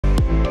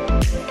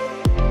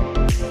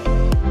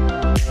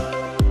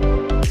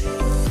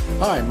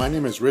Hi, my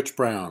name is Rich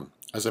Brown.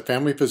 As a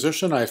family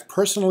physician, I've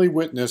personally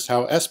witnessed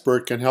how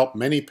SBIRT can help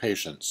many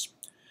patients.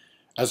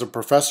 As a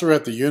professor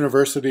at the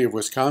University of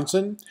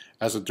Wisconsin,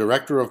 as a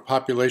director of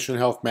population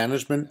health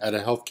management at a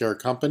healthcare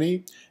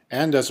company,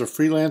 and as a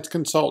freelance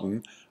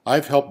consultant,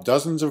 I've helped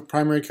dozens of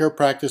primary care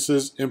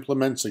practices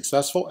implement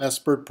successful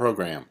SBIRT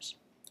programs.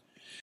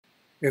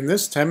 In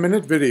this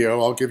 10-minute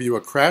video, I'll give you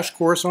a crash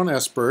course on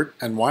SBIRT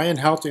and why and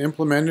how to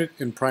implement it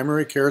in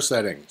primary care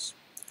settings.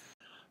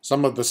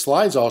 Some of the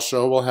slides I'll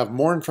show will have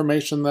more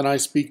information than I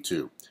speak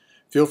to.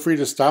 Feel free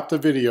to stop the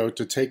video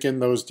to take in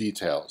those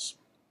details.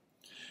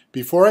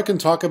 Before I can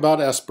talk about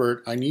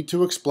SBIRT, I need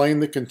to explain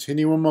the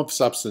continuum of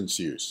substance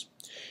use.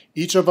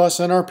 Each of us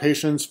and our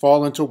patients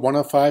fall into one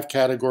of 5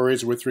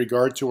 categories with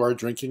regard to our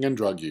drinking and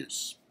drug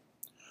use.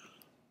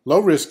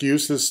 Low-risk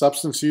use is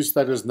substance use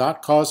that is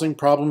not causing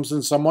problems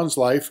in someone's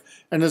life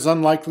and is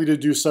unlikely to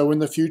do so in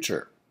the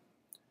future.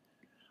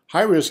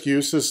 High-risk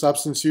use is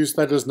substance use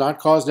that has not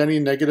caused any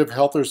negative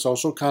health or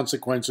social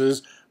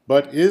consequences,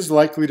 but is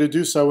likely to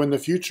do so in the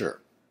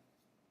future.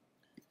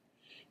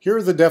 Here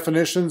are the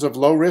definitions of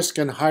low-risk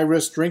and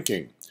high-risk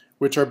drinking,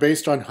 which are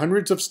based on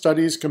hundreds of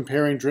studies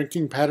comparing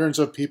drinking patterns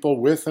of people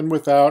with and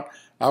without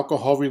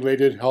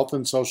alcohol-related health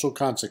and social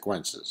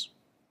consequences.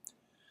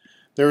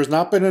 There has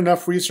not been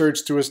enough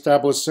research to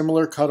establish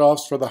similar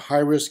cutoffs for the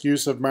high-risk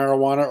use of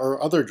marijuana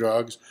or other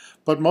drugs,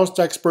 but most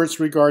experts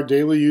regard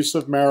daily use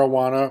of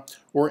marijuana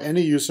or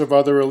any use of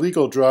other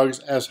illegal drugs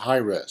as high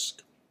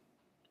risk.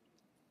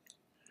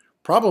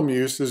 Problem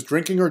use is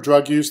drinking or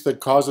drug use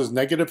that causes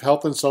negative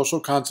health and social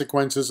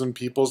consequences in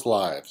people's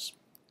lives.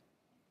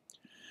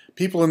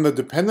 People in the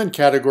dependent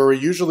category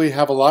usually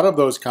have a lot of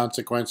those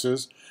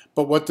consequences,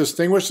 but what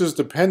distinguishes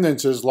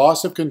dependence is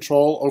loss of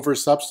control over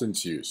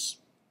substance use.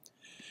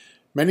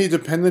 Many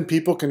dependent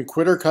people can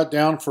quit or cut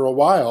down for a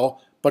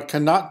while, but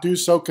cannot do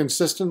so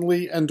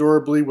consistently and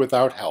durably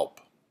without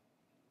help.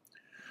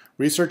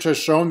 Research has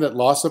shown that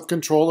loss of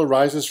control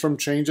arises from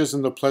changes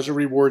in the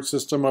pleasure-reward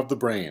system of the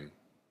brain.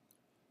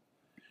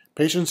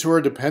 Patients who are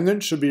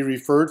dependent should be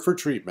referred for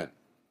treatment.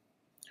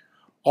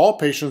 All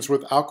patients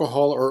with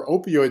alcohol or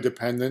opioid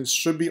dependence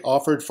should be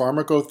offered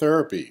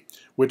pharmacotherapy,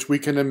 which we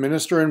can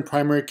administer in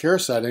primary care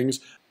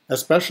settings,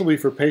 especially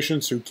for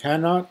patients who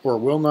cannot or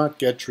will not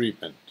get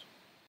treatment.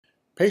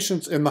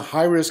 Patients in the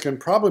high-risk and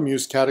problem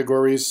use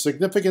categories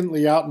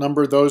significantly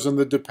outnumber those in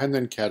the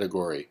dependent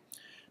category.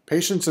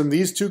 Patients in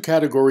these 2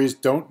 categories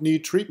don't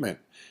need treatment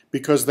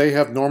because they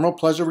have normal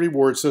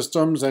pleasure-reward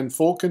systems and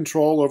full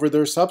control over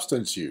their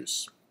substance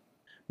use.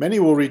 Many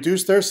will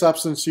reduce their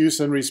substance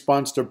use in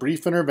response to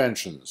brief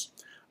interventions,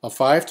 a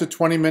 5 to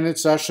 20-minute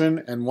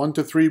session and 1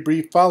 to 3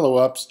 brief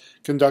follow-ups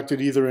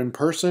conducted either in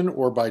person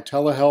or by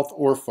telehealth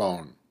or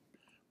phone.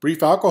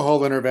 Brief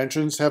alcohol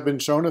interventions have been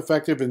shown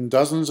effective in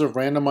dozens of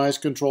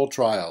randomized controlled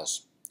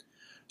trials.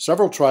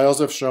 Several trials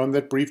have shown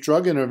that brief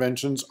drug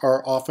interventions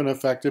are often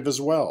effective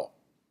as well.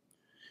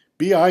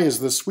 BI is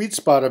the sweet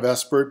spot of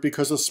SBIRT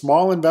because a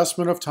small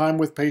investment of time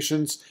with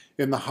patients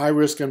in the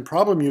high-risk and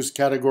problem use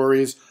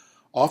categories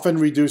often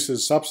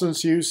reduces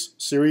substance use,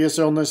 serious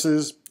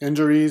illnesses,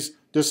 injuries,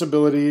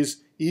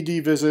 disabilities,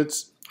 ED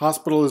visits,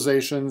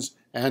 hospitalizations,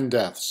 and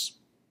deaths.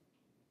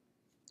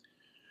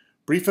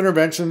 Brief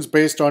interventions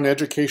based on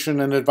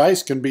education and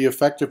advice can be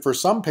effective for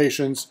some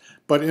patients,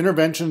 but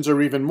interventions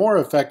are even more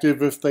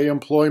effective if they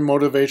employ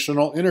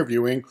motivational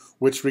interviewing,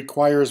 which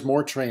requires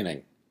more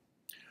training.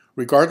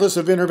 Regardless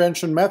of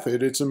intervention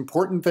method, it's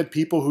important that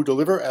people who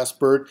deliver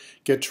SBIRT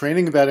get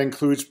training that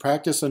includes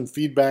practice and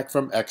feedback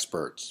from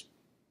experts.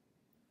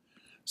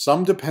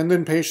 Some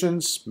dependent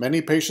patients,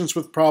 many patients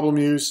with problem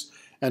use,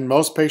 and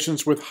most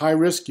patients with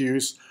high-risk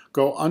use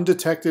go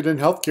undetected in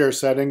healthcare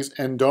settings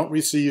and don't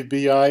receive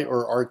BI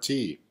or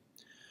RT.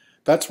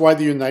 That's why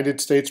the United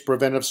States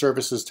Preventive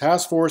Services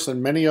Task Force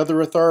and many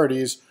other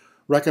authorities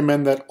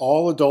recommend that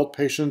all adult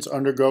patients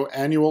undergo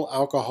annual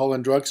alcohol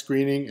and drug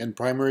screening in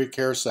primary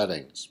care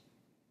settings.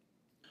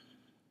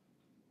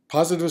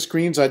 Positive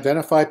screens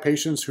identify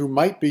patients who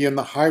might be in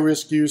the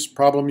high-risk use,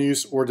 problem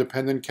use, or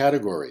dependent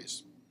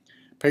categories.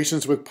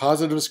 Patients with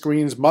positive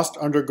screens must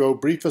undergo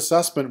brief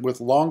assessment with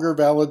longer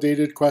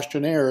validated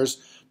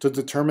questionnaires to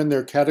determine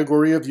their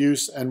category of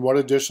use and what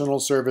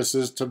additional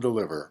services to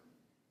deliver.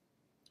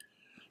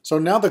 So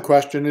now the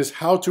question is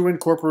how to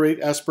incorporate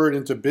SBIRT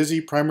into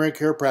busy primary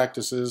care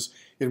practices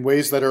in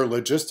ways that are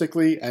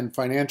logistically and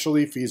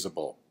financially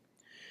feasible.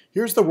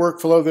 Here's the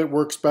workflow that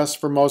works best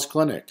for most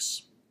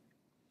clinics.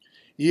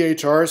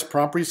 EHRs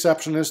prompt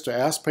receptionists to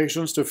ask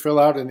patients to fill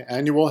out an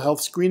annual health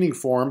screening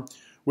form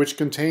which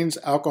contains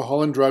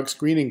alcohol and drug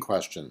screening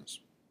questions.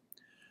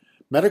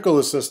 Medical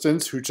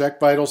assistants who check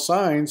vital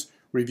signs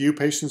review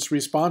patients'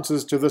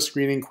 responses to the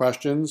screening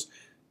questions,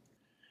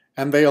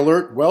 and they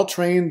alert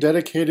well-trained,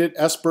 dedicated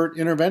SBIRT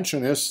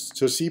interventionists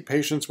to see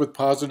patients with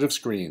positive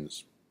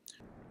screens.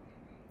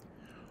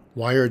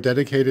 Why are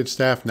dedicated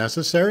staff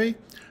necessary?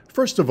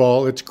 First of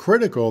all, it's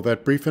critical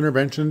that brief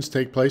interventions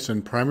take place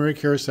in primary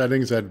care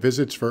settings at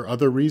visits for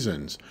other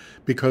reasons,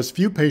 because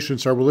few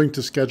patients are willing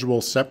to schedule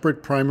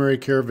separate primary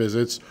care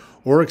visits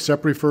or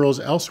accept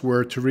referrals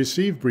elsewhere to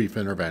receive brief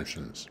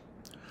interventions.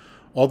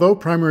 Although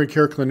primary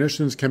care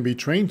clinicians can be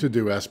trained to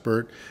do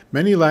SBIRT,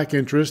 many lack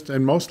interest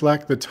and most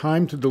lack the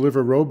time to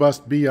deliver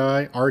robust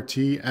BI, RT,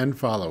 and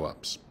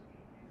follow-ups.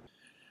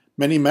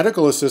 Many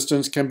medical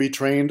assistants can be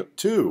trained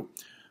too,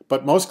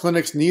 but most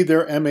clinics need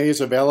their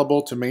MAs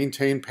available to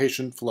maintain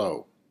patient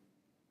flow.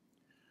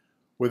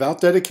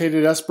 Without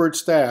dedicated SBIRT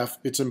staff,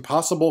 it's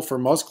impossible for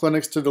most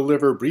clinics to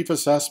deliver brief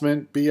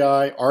assessment,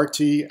 BI,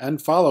 RT,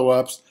 and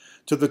follow-ups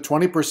to the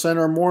 20%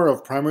 or more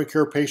of primary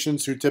care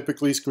patients who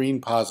typically screen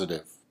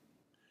positive.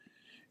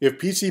 If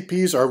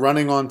PCPs are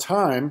running on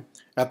time,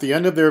 at the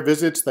end of their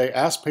visits they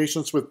ask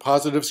patients with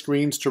positive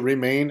screens to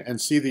remain and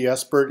see the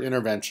SBIRT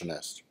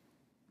interventionist.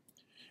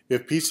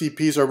 If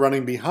PCPs are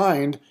running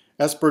behind,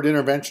 SBIRT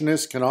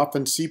interventionists can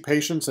often see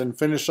patients and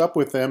finish up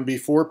with them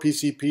before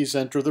PCPs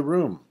enter the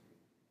room.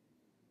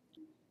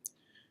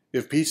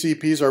 If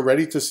PCPs are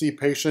ready to see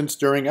patients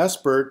during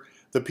SBIRT,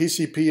 the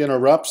PCP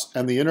interrupts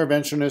and the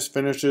interventionist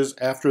finishes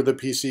after the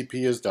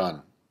PCP is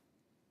done.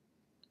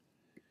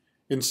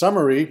 In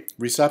summary,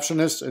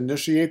 receptionists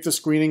initiate the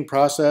screening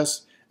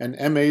process and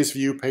MAs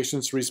view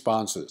patients'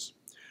 responses.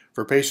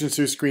 For patients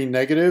who screen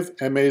negative,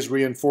 MAs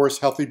reinforce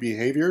healthy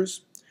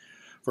behaviors.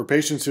 For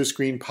patients who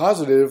screen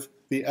positive,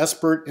 the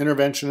SBIRT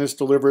interventionist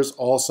delivers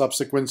all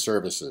subsequent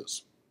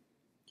services.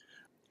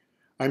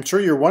 I'm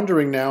sure you're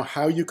wondering now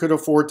how you could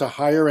afford to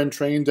hire and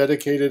train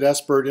dedicated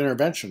SBIRT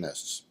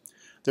interventionists.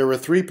 There are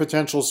three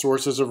potential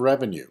sources of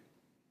revenue.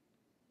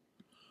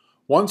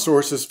 One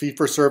source is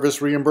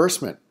fee-for-service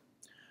reimbursement.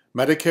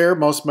 Medicare,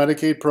 most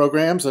Medicaid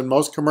programs, and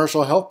most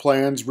commercial health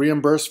plans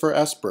reimburse for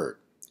SBIRT.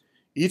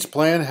 Each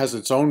plan has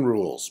its own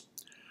rules.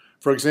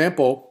 For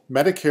example,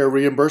 Medicare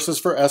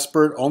reimburses for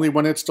SBIRT only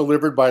when it's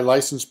delivered by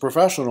licensed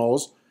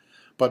professionals,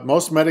 but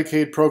most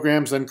Medicaid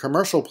programs and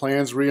commercial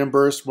plans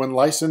reimburse when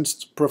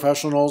licensed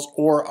professionals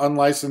or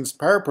unlicensed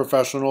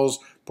paraprofessionals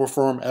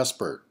perform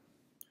SBIRT.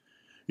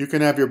 You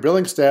can have your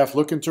billing staff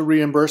look into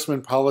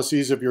reimbursement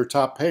policies of your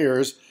top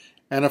payers,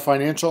 and a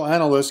financial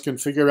analyst can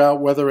figure out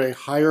whether a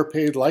higher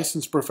paid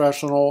licensed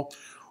professional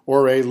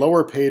or a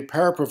lower paid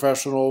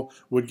paraprofessional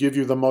would give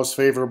you the most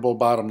favorable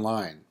bottom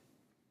line.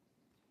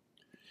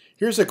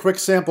 Here's a quick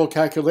sample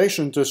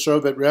calculation to show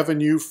that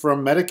revenue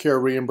from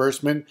Medicare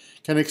reimbursement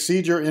can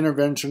exceed your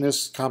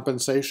interventionist's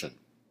compensation.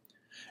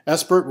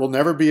 SBIRT will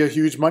never be a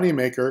huge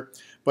moneymaker,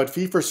 but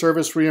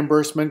fee-for-service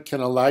reimbursement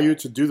can allow you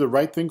to do the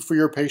right thing for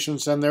your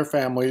patients and their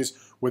families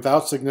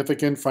without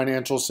significant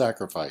financial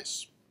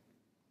sacrifice.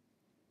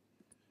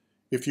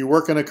 If you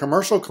work in a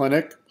commercial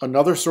clinic,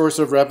 another source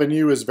of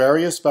revenue is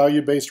various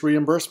value-based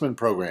reimbursement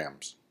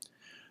programs.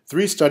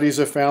 3 studies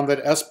have found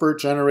that SBIRT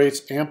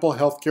generates ample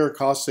healthcare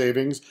cost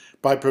savings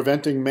by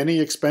preventing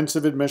many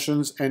expensive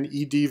admissions and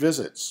ED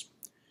visits.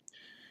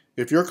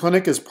 If your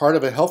clinic is part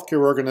of a healthcare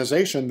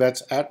organization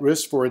that's at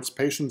risk for its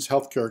patients'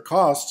 healthcare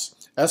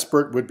costs,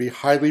 SBIRT would be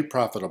highly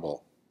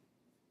profitable.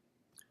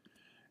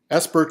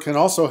 SBIRT can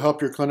also help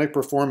your clinic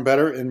perform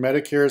better in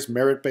Medicare's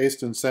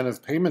Merit-Based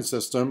Incentive Payment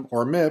System,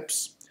 or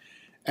MIPS,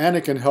 and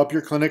it can help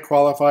your clinic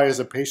qualify as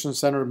a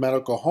patient-centered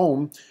medical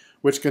home,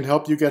 which can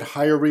help you get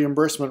higher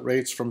reimbursement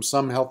rates from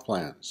some health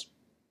plans.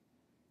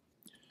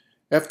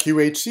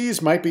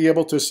 FQHCs might be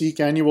able to seek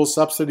annual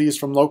subsidies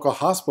from local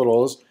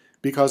hospitals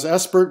because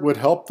SBIRT would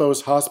help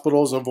those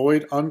hospitals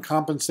avoid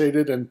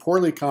uncompensated and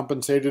poorly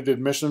compensated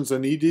admissions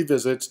and ED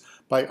visits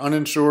by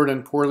uninsured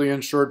and poorly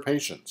insured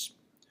patients.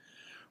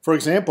 For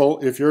example,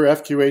 if your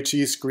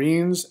FQHC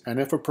screens and,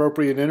 if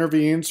appropriate,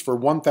 intervenes for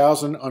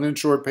 1,000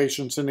 uninsured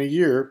patients in a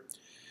year,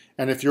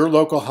 and if your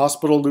local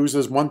hospital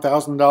loses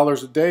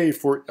 $1,000 a day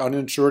for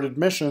uninsured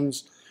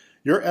admissions,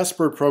 your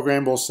SBIRT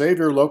program will save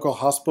your local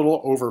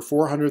hospital over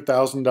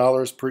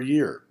 $400,000 per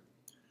year.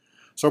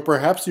 So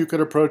perhaps you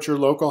could approach your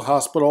local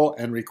hospital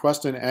and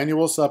request an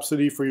annual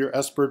subsidy for your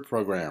SBIRT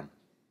program.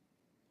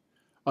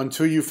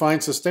 Until you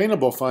find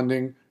sustainable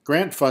funding,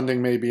 grant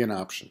funding may be an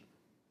option.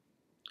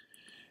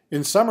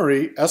 In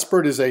summary,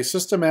 SBIRT is a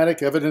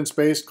systematic,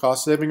 evidence-based,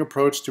 cost-saving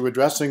approach to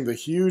addressing the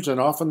huge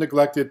and often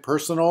neglected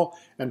personal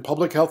and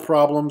public health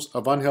problems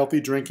of unhealthy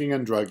drinking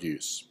and drug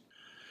use.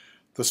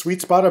 The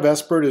sweet spot of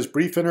SBIRT is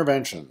brief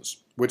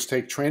interventions, which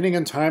take training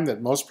and time that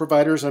most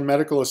providers and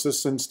medical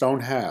assistants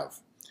don't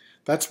have.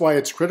 That's why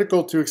it's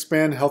critical to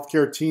expand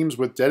healthcare teams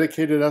with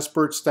dedicated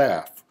SBIRT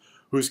staff,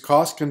 whose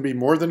costs can be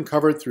more than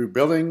covered through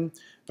billing,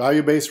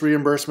 value-based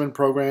reimbursement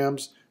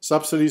programs,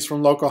 subsidies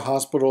from local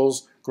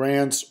hospitals,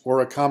 grants,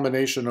 or a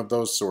combination of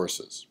those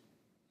sources.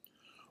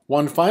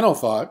 One final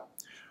thought: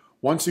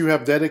 once you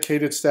have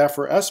dedicated staff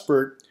for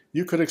SBIRT,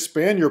 you could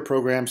expand your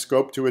program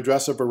scope to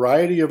address a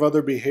variety of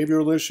other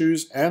behavioral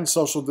issues and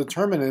social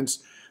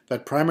determinants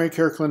that primary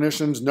care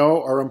clinicians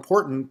know are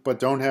important but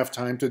don't have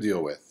time to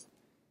deal with.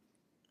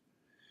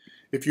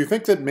 If you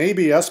think that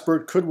maybe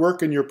SBIRT could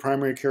work in your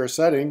primary care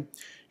setting,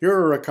 here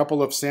are a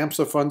couple of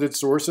SAMHSA-funded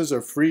sources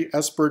of free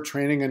SBIRT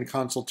training and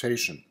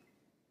consultation.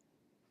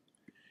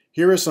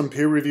 Here is some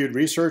peer-reviewed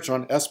research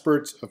on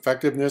SBIRT's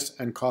effectiveness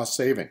and cost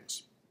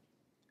savings.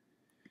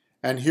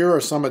 And here are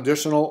some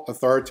additional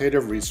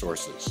authoritative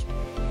resources.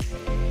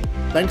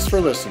 Thanks for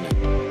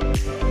listening.